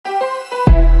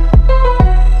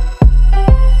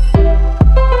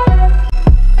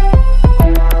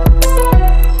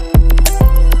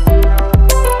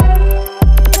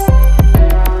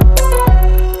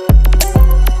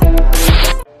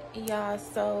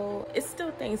So it's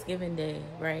still Thanksgiving Day,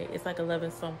 right? It's like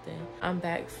 11 something. I'm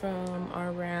back from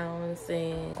our rounds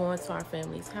and going to our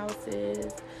family's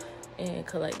houses and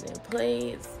collecting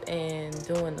plates and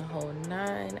doing the whole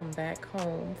nine. I'm back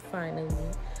home finally.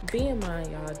 Be in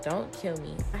mind, y'all, don't kill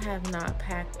me. I have not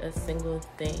packed a single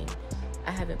thing.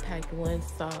 I haven't packed one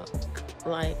sock.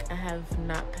 Like, I have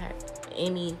not packed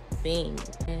anything.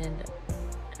 And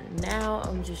now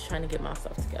I'm just trying to get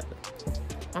myself together.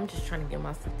 I'm just trying to get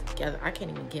myself together. I can't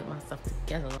even get myself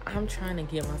together. I'm trying to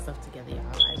get myself together,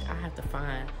 y'all. Like, I have to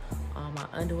find all my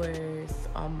underwears,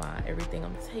 all my everything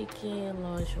I'm taking,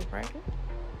 lingerie.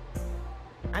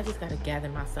 I just gotta gather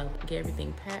myself, get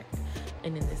everything packed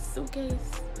and in this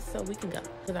suitcase so we can go.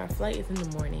 Because our flight is in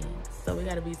the morning, so we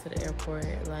gotta be to the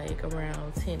airport like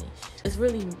around 10ish. It's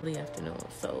really the afternoon,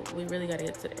 so we really gotta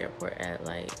get to the airport at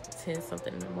like 10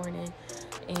 something in the morning.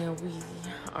 And we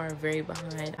are very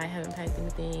behind. I haven't packed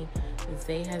anything.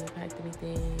 Zay hasn't packed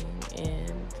anything.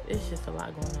 And it's just a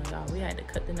lot going on, y'all. We had to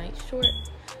cut the night short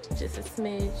just a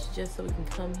smidge, just so we can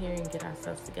come here and get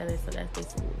ourselves together. So that's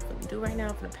basically what we're gonna do right now.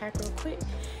 I'm gonna pack real quick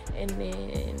and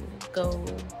then go,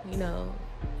 you know,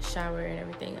 shower and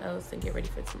everything else and get ready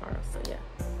for tomorrow. So yeah.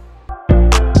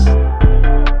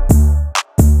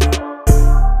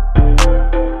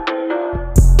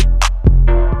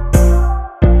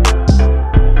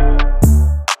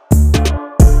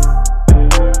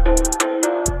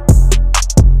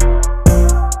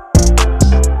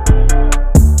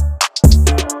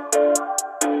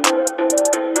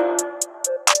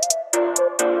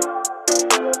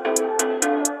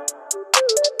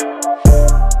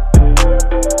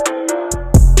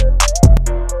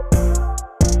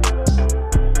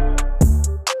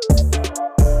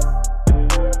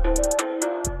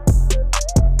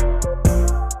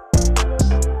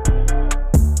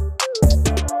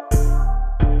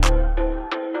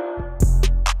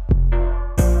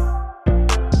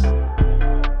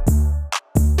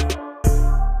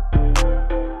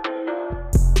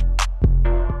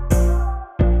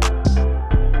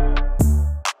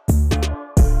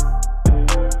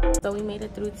 So we made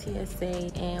it through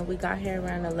TSA and we got here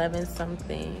around 11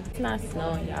 something. It's not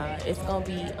snowing, y'all. It's gonna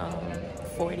be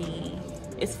 40,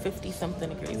 it's 50 something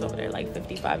degrees over there, like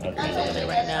 55 degrees over there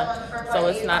right now. So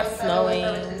it's not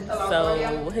snowing,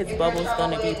 so his bubble's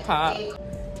gonna be popped.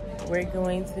 We're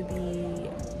going to be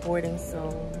boarding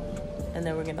soon and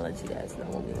then we're gonna let you guys know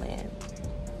when we land.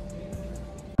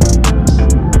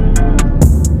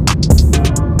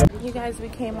 You guys, we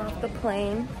came off the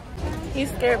plane. He's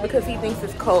scared because he thinks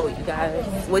it's cold, you guys,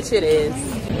 which it is.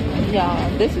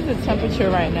 Y'all, this is the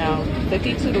temperature right now,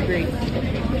 52 degrees.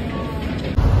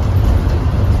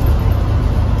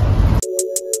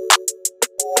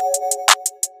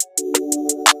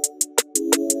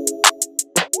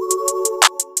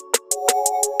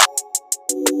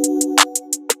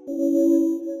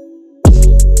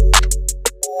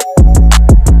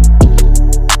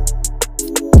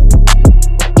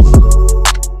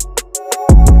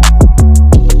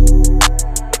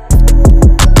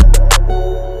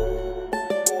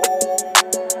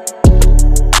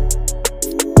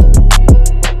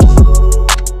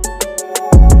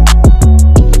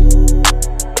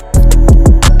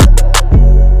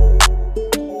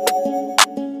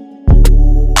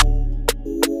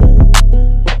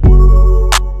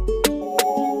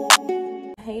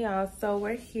 So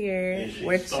we're here,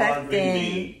 we're checked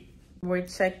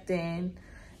in,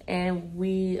 and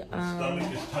we my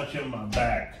stomach is touching my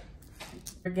back.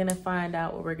 We're gonna find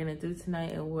out what we're gonna do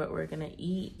tonight and what we're gonna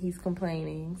eat. He's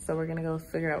complaining, so we're gonna go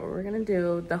figure out what we're gonna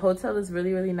do. The hotel is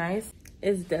really, really nice.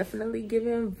 It's definitely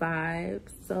giving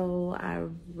vibes, so I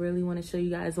really want to show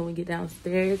you guys when we get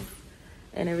downstairs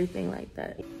and everything like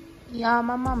that. Y'all,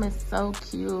 my mom is so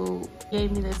cute.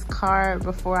 Gave me this card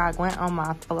before I went on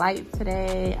my flight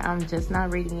today. I'm just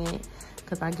not reading it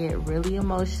because I get really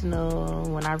emotional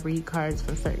when I read cards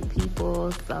from certain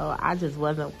people. So I just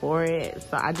wasn't for it.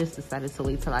 So I just decided to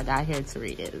wait till I got here to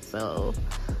read it. So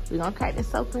we're gonna crack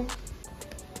this open.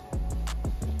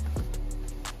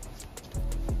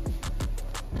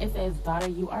 It says, daughter,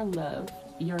 you are loved.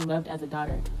 You're loved as a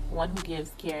daughter. One who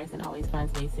gives, cares, and always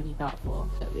finds ways to be thoughtful.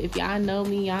 If y'all know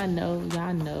me, y'all know,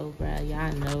 bruh,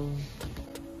 y'all know.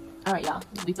 All right, y'all,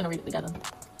 we gonna read it together.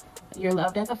 You're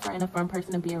loved as a friend, a fun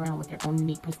person to be around with your own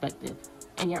unique perspective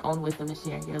and your own wisdom to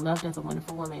share. You're loved as a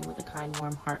wonderful woman with a kind,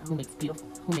 warm heart who makes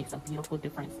a beautiful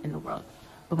difference in the world.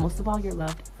 But most of all, you're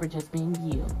loved for just being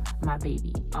you, my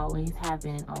baby. Always have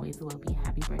been and always will be.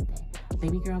 Happy birthday.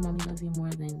 Baby girl, mommy loves you more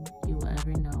than you will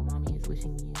ever know. Mommy is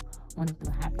wishing you one of the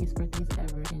happiest birthdays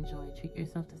ever. Enjoy. Treat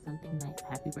yourself to something nice.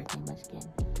 Happy birthday, Munchkin.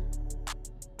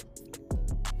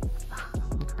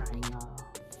 I'm crying, y'all.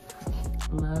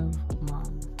 Love,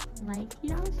 Mom. Like,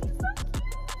 y'all, she's so cute.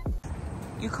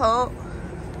 You cold?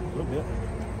 A little bit.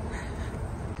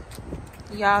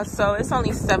 Yeah, so it's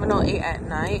only 7:08 at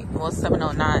night. Well,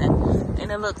 7:09.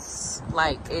 And it looks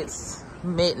like it's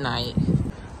midnight.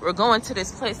 We're going to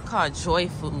this place called Joy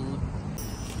Food.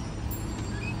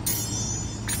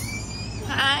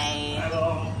 Hi.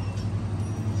 Hello.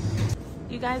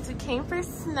 You guys, we came for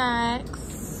snacks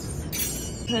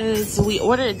because we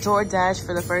ordered DoorDash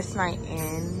for the first night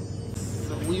in.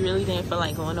 So we really didn't feel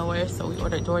like going nowhere, so we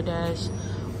ordered DoorDash,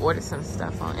 ordered some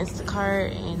stuff on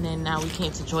Instacart, and then now we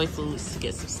came to Joy Foods to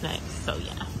get some snacks. So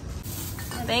yeah.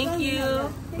 Thank you.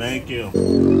 Thank you.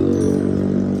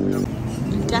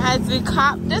 Guys, we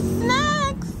copped the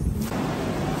snacks.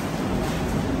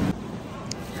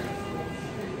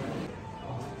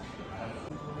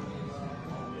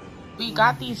 We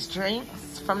got these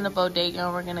drinks from the bodega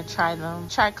and we're gonna try them.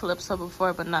 Tried Calypso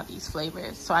before, but not these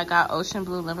flavors. So I got Ocean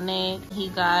Blue Lemonade. He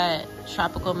got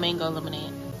Tropical Mango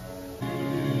Lemonade.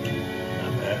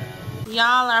 Not bad.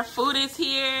 Y'all, our food is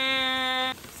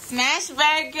here. Smash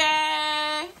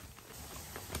burger.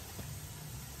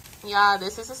 Y'all,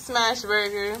 this is a smash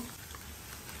burger.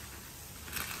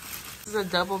 This is a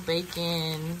double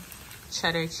bacon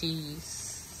cheddar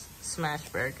cheese smash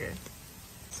burger.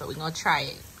 So we're gonna try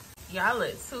it. Y'all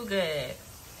look too good.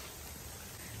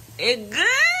 It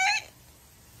good?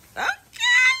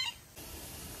 Okay.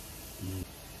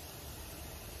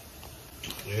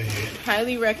 Yeah.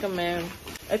 Highly recommend.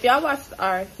 If y'all watched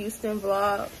our Houston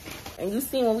vlog and you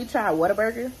seen when we tried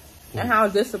Whataburger and how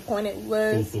disappointed we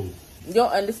was, you'll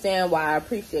understand why I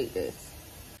appreciate this.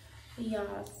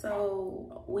 Y'all,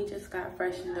 so we just got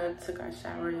freshened up, took our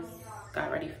showers, got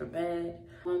ready for bed.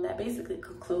 That basically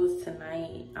concludes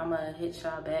tonight. I'm gonna hit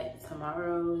y'all back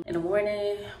tomorrow in the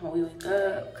morning when we wake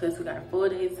up because we got a full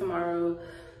day tomorrow.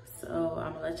 So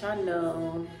I'm gonna let y'all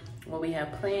know what we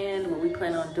have planned, what we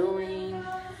plan on doing,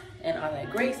 and all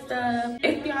that great stuff.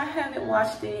 If y'all haven't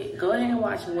watched it, go ahead and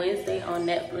watch Wednesday on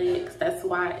Netflix. That's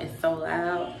why it's so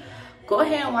loud. Go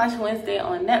ahead and watch Wednesday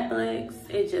on Netflix.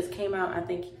 It just came out, I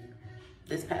think,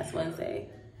 this past Wednesday.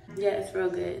 Yeah, it's real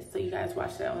good. So you guys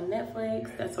watch that on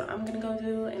Netflix. That's what I'm gonna go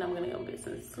do, and I'm gonna go get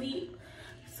some sleep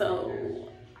so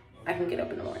I can get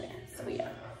up in the morning. So yeah.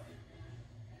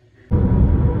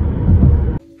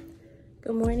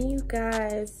 Good morning, you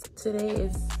guys. Today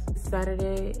is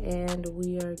Saturday and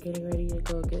we are getting ready to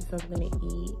go get something to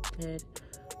eat, head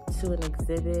to an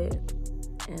exhibit,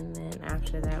 and then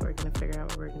after that we're gonna figure out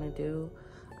what we're gonna do.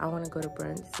 I want to go to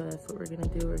brunch, so that's what we're gonna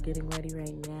do. We're getting ready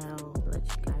right now. I'll let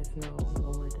you guys know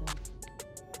when we're done.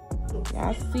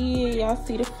 Y'all see it, y'all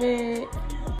see the fit.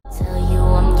 Tell you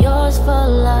I'm yours for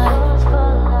life,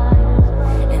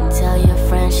 and tell your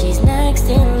friend she's next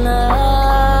in line.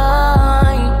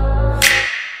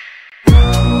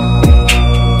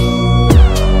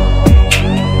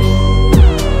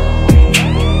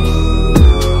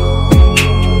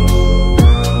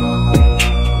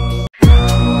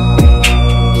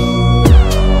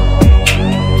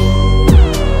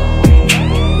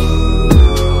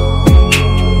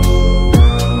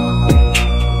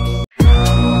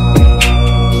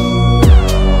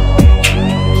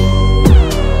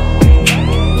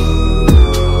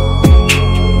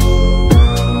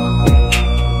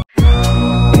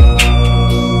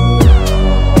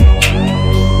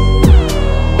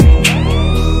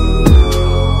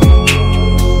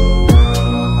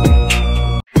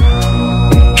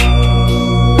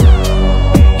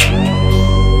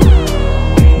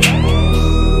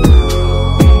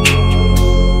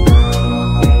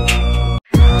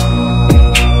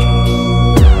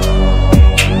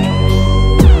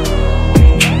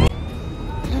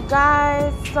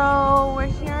 Guys, so we're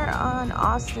here on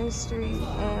Austin Street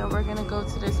and we're gonna go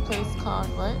to this place called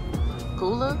what?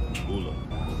 Gula? Gula.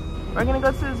 We're gonna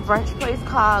go to this brunch place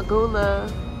called Gula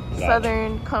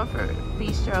Southern Comfort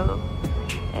Bistro.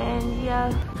 And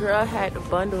yeah, girl had to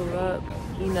bundle up,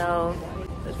 you know,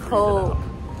 the cold.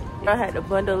 Girl had to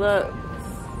bundle up,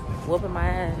 whooping my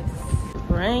ass.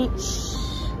 Brunch.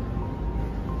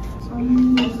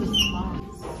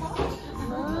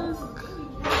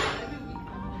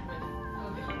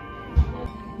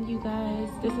 You guys,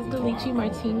 this is the lychee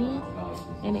martini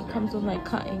and it comes with like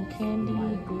cotton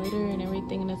candy, glitter and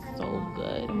everything, and it's so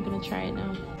good. I'm gonna try it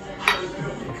now.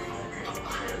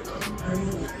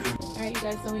 Alright, you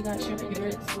guys, so we got shrimp and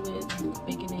grits with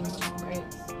bacon and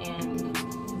grits,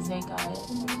 and Zay got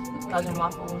Belgian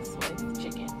waffles with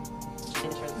chicken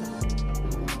and shrimp.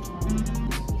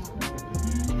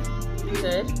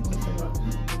 Good.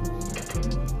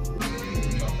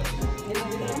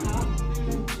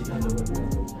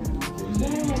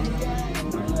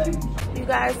 You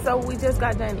guys, so we just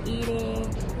got done eating.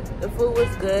 The food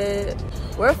was good.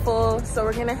 We're full, so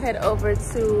we're gonna head over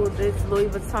to this Louis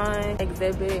Vuitton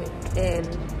exhibit in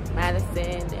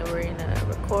Madison, and we're gonna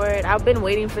record. I've been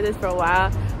waiting for this for a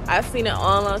while. I've seen it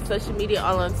all on social media,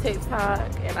 all on TikTok,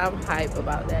 and I'm hype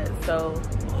about that. So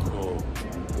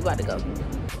we about to go.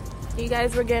 You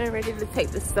guys, we're getting ready to take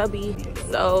the subby.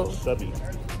 So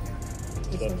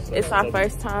it's our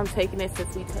first time taking it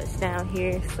since we touched down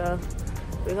here. So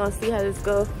we're gonna see how this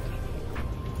goes.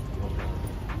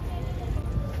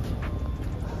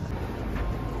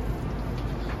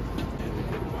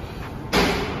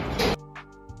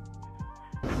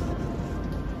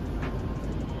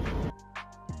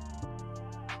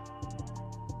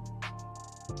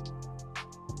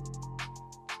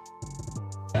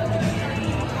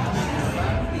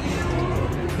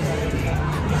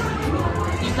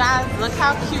 You guys, look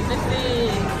how cute this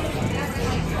is.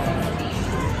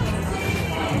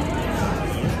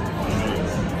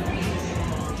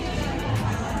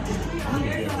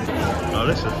 Oh,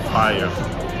 this is fire.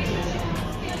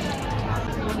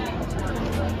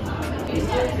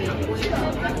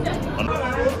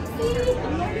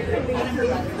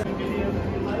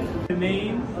 The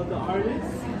name of the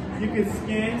artist. You can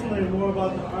scan to learn more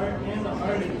about the art and the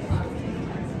artist.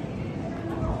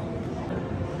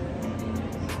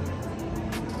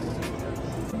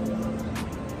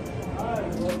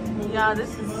 Y'all,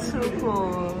 this is too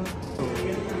cool.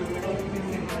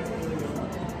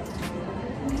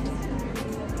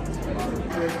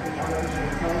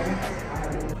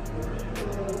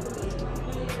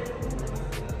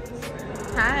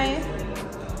 Hi.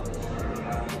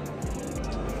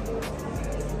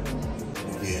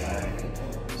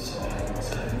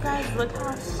 You guys, look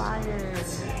how fire.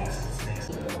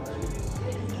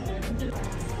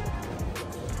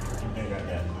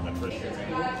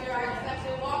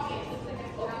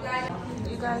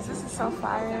 You guys, this is so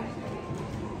fire.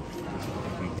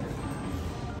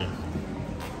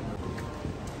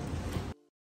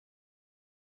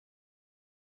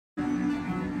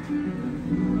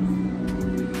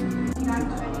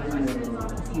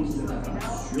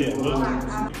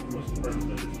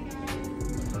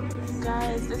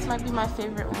 Guys, this might be my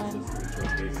favorite one.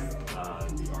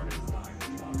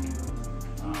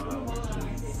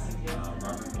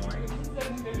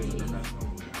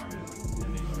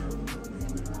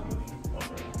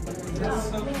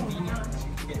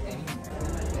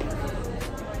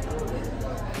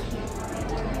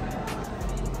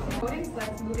 Voting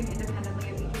selects moving independently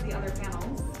of each of the other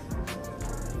panels.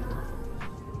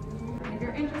 If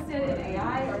you're interested in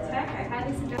AI or tech, I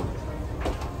highly suggest.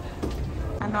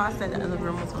 I know I said the other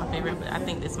room was my favorite, but I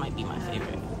think this might be my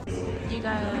favorite. You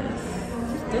guys,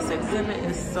 this exhibit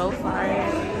is so fire.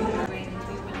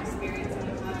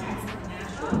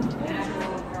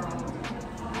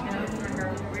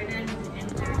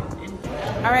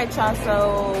 All right, y'all,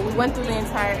 so we went through the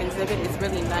entire exhibit. It's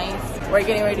really nice. We're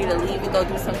getting ready to leave and go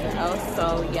do something else,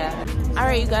 so yeah. All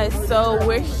right, you guys, so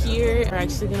we're here. We're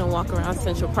actually gonna walk around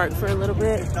Central Park for a little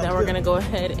bit. Then we're gonna go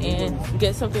ahead and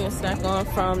get something to snack on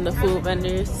from the food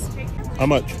vendors. How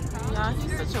much? Y'all,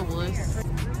 he's such a wuss.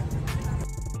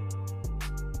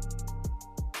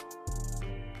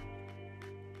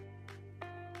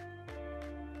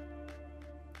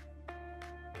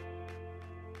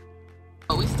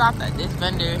 We stopped at this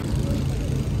vendor.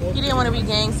 He didn't want to be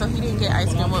gang, so he didn't get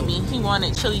ice cream with me. He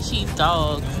wanted chili cheese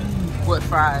dogs with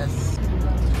fries.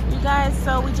 You guys,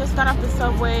 so we just got off the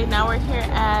subway. Now we're here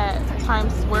at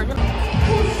Times Square.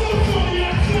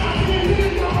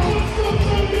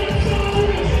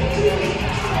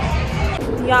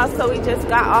 Y'all, so we just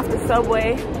got off the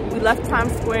subway. We left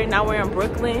Times Square. Now we're in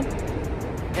Brooklyn.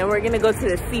 And we're going to go to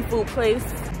the seafood place.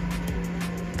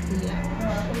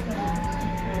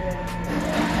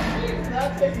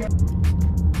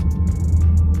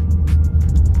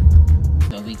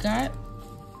 So we got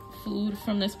food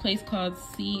from this place called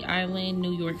Sea Island,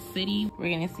 New York City. We're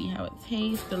gonna see how it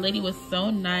tastes. The lady was so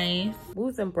nice. We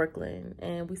was in Brooklyn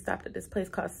and we stopped at this place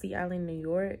called Sea Island, New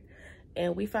York.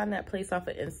 And we found that place off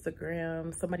of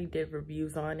Instagram. Somebody did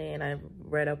reviews on it and I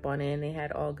read up on it and they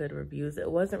had all good reviews.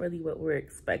 It wasn't really what we were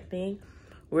expecting.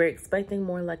 We're expecting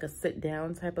more like a sit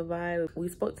down type of vibe. We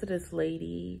spoke to this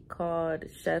lady called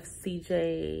Chef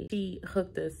CJ. She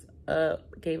hooked us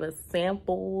up, gave us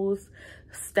samples,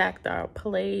 stacked our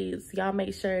plates. Y'all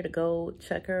make sure to go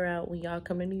check her out when y'all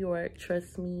come to New York.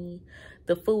 Trust me,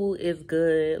 the food is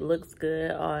good, looks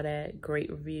good, all that. Great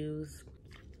reviews.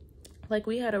 Like,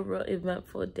 we had a real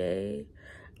eventful day.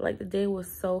 Like, the day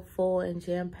was so full and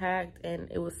jam-packed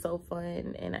and it was so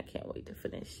fun, and I can't wait to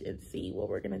finish and see what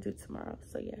we're gonna do tomorrow.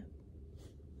 So yeah.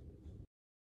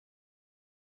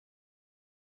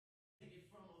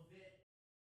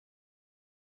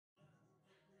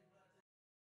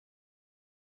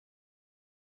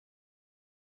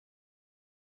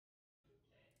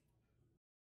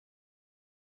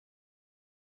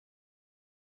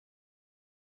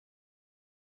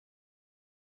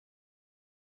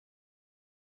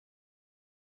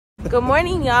 Good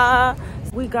morning, y'all.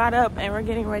 We got up and we're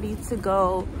getting ready to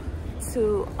go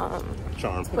to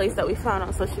Charm. place that we found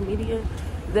on social media.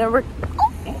 Then we're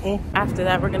after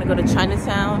that we're gonna go to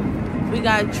Chinatown. We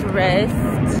got dressed.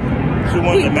 She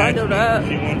wanted He to match bundled me. up.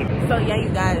 She wanted to. So yeah, you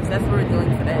guys, that's what we're doing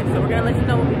today. So we're gonna let you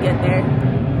know when we get there.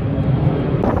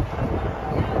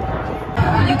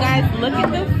 You guys, look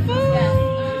at the food.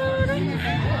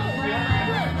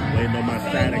 Waiting on my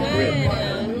static grip.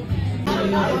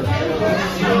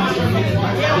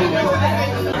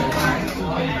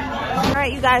 All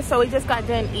right, you guys, so we just got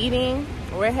done eating.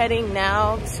 We're heading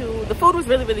now to, the food was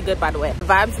really, really good, by the way. The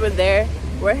vibes were there.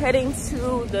 We're heading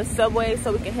to the subway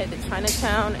so we can head to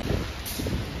Chinatown.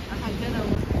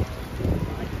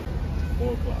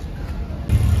 4 o'clock.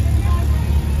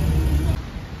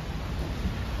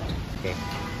 Okay.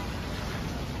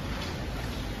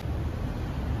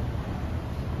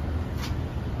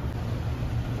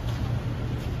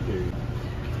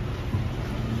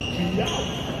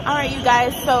 All right, you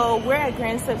guys, so we're at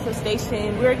Grand Central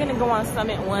Station. We were gonna go on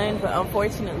Summit 1, but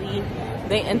unfortunately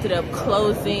they ended up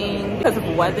closing because of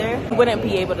weather. We wouldn't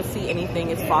be able to see anything.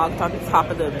 It's fogged on the top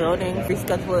of the building.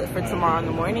 Reschedule it for tomorrow in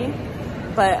the morning.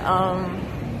 But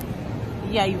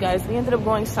yeah, you guys, we ended up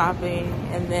going shopping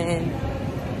and then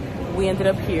we ended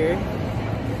up here.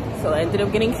 So it ended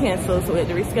up getting canceled, so we had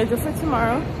to reschedule for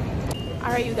tomorrow. All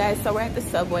right, you guys, so we're at the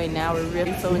subway now. We're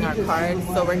refilling our cards.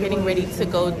 So we're getting ready to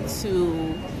go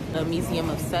to the Museum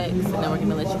of Sex, and then we're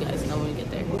gonna let you guys know when we get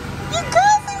there. You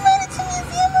guys, we made it to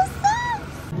Museum of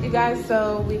Sex! You guys,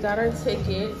 so we got our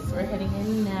tickets. We're heading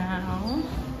in now.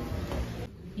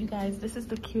 You guys, this is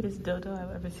the cutest dildo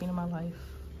I've ever seen in my life.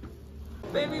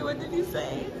 Baby, what did you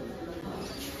say?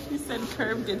 You said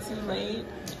curve gets you laid.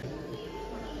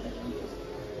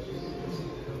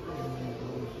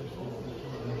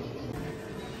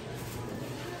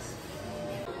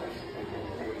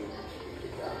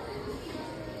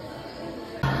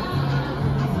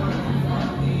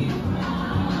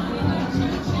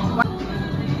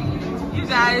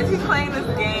 Guys, he's playing this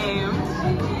game.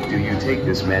 Do you take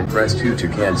this man? Press 2 to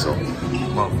cancel.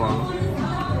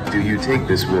 Motherfucker. Do you take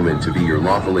this woman to be your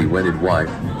lawfully wedded wife,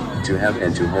 to have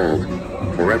and to hold,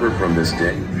 forever from this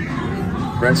day?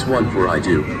 Press 1 for I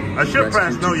do. I should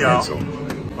press no, y'all. cancel.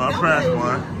 I press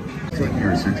 1. Take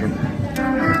your certificate.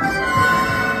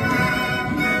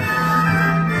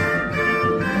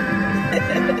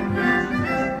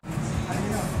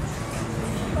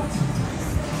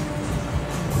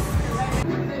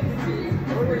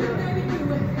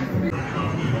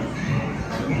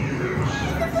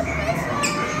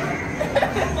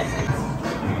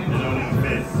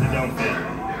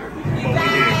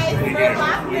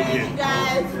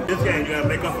 This game, you gotta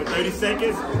make up for 30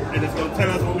 seconds, and it's gonna tell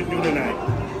us what we do tonight.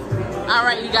 All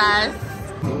right, you guys.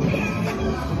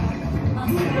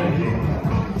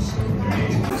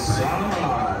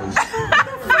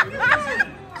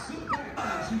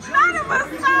 Not a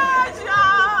massage,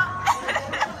 y'all.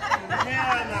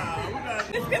 Yeah,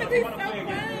 nah, It's gonna be so fun.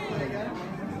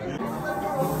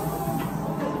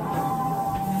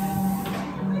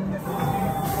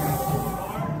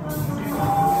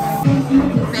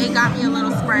 They got me a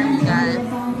little sperm, you guys.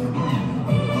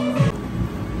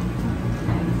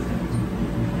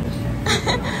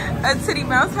 A titty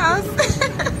mouse house.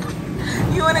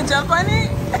 You wanna jump on it?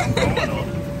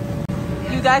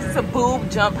 You guys, it's a boob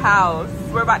jump house.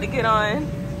 We're about to get on.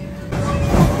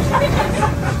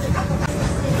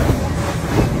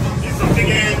 These some big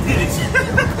ass titties.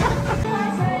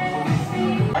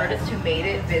 Artist who made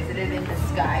it visited in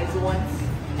disguise once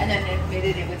and then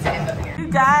admitted it was him apparently.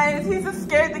 You guys, he's just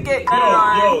scared to get cut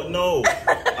on. Yo, no.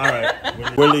 All right,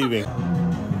 we're leaving.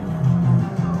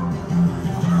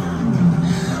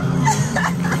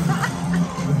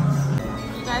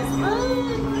 You guys, look.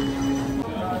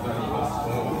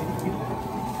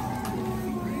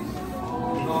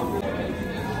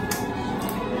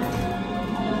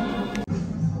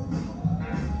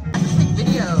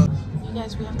 Video. You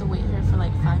guys, we have to wait here for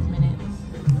like 5 minutes.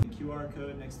 QR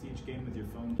code next to each game with your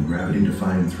phone.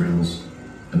 Gravity-defying thrills,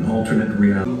 an alternate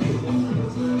reality.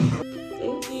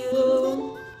 Thank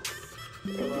you.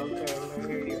 You're welcome. I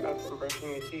hear you up for brushing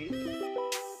your teeth.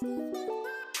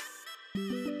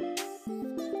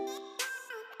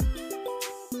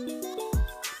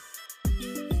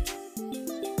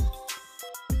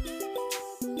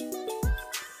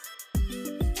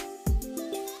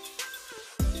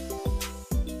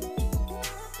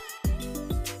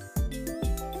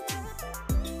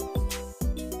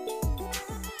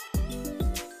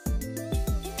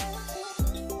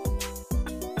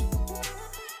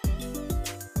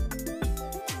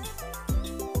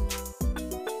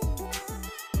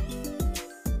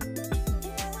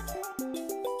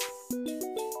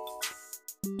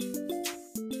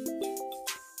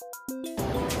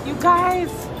 You guys,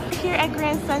 we're here at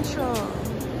Grand Central.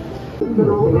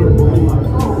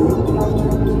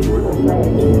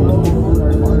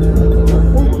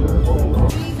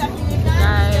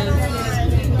 Guys,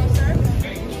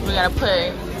 we gotta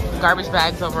put garbage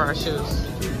bags over our shoes.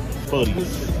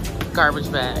 Footies.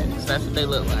 Garbage bags, that's what they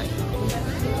look like.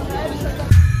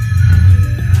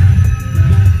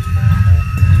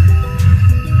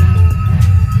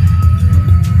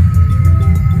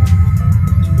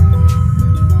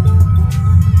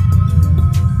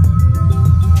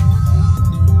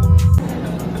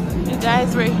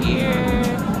 Guys, we're here.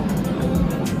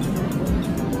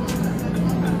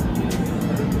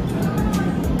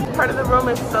 Part of the room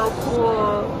is so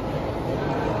cool.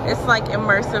 It's like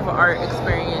immersive art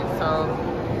experience, so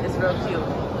it's real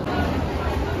cute.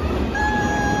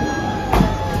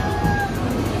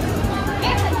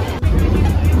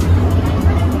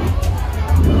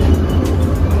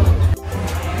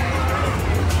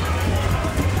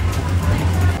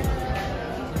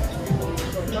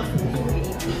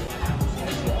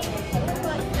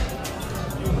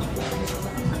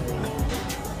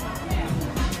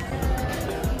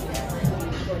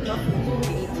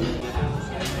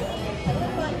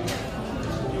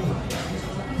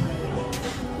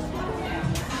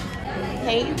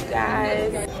 Hey you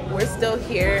guys, we're still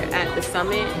here at the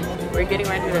summit. We're getting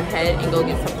ready to head and go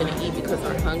get something to eat because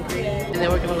we're hungry, and then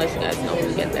we're gonna let you guys know when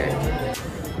we get there.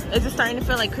 Is it starting to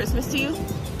feel like Christmas to you?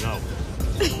 No.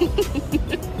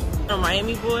 A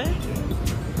Miami boy?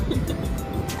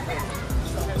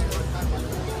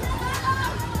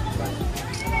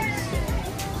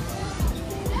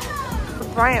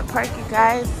 Bryant Park, you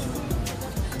guys.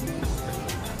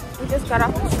 We just got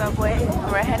off the subway.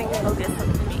 We're heading to go get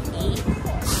something to eat.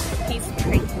 He's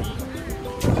crazy.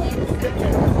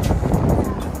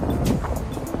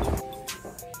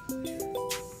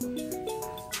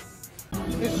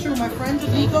 It's true, my friend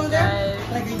didn't go there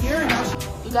like a year ago.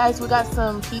 You guys, we got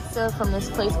some pizza from this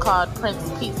place called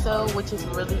Prince Pizza, which is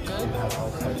really good.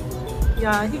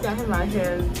 Y'all, he got him out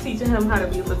here teaching him how to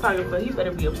be a photographer. He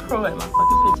better be a pro at my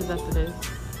fucking pictures after this.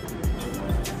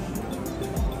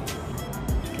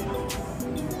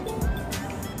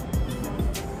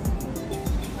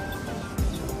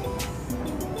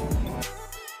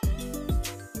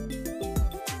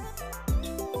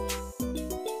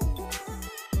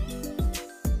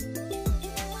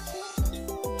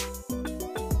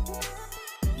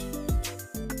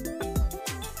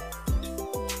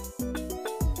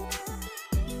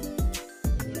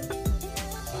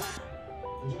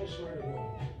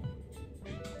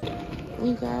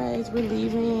 You guys, we're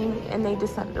leaving and they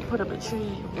decided to put up a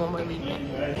tree when we're leaving.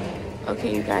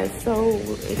 Okay, you guys, so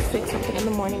it's 6 something in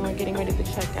the morning. We're getting ready to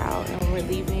check out and we're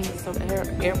leaving so the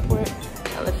airport.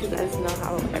 I'll let you guys know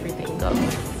how everything goes.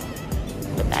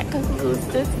 But that concludes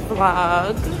this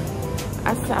vlog.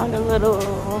 I sound a little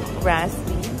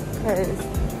raspy because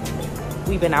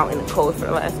we've been out in the cold for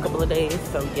the last couple of days,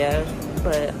 so yeah.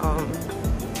 But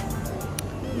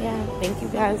yeah, thank you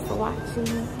guys for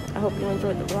watching. I hope you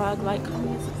enjoyed the vlog. Like,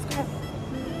 comment, subscribe.